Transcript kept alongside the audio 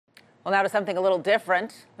Well, now to something a little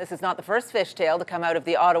different. This is not the first fishtail to come out of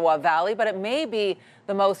the Ottawa Valley, but it may be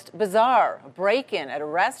the most bizarre. A break-in at a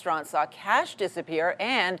restaurant saw cash disappear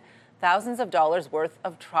and thousands of dollars worth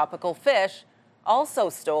of tropical fish also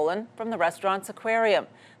stolen from the restaurant's aquarium.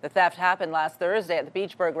 The theft happened last Thursday at the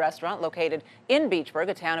Beachburg restaurant located in Beachburg,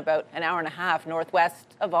 a town about an hour and a half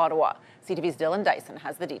northwest of Ottawa. CTV's Dyson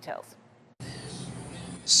has the details.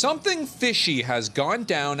 Something fishy has gone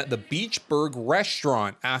down at the Beachburg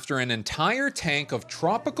restaurant after an entire tank of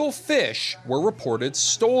tropical fish were reported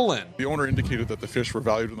stolen. The owner indicated that the fish were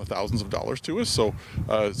valued in the thousands of dollars to us, so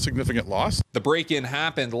significant loss. The break-in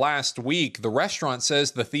happened last week. The restaurant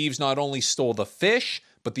says the thieves not only stole the fish,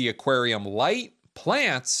 but the aquarium light,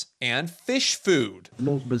 plants, and fish food. The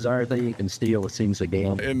most bizarre thing you can steal, it seems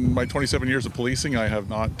again. In my 27 years of policing, I have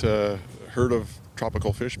not heard of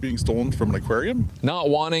tropical fish being stolen from an aquarium. Not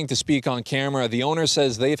wanting to speak on camera, the owner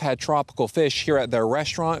says they've had tropical fish here at their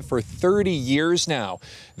restaurant for 30 years now.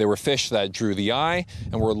 They were fish that drew the eye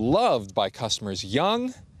and were loved by customers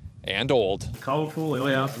young and old. Colorful,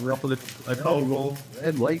 colorful,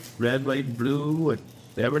 red, white, blue, and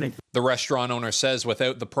everything. The restaurant owner says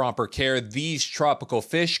without the proper care, these tropical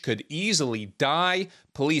fish could easily die.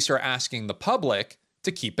 Police are asking the public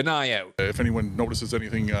to keep an eye out. If anyone notices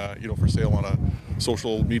anything, for sale on a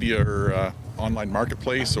social media or online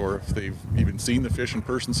marketplace, or if they've even seen the fish in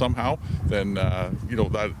person somehow, then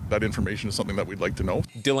that information is something that we'd like to know.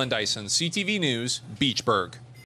 Dyson, CTV News, Beachburg.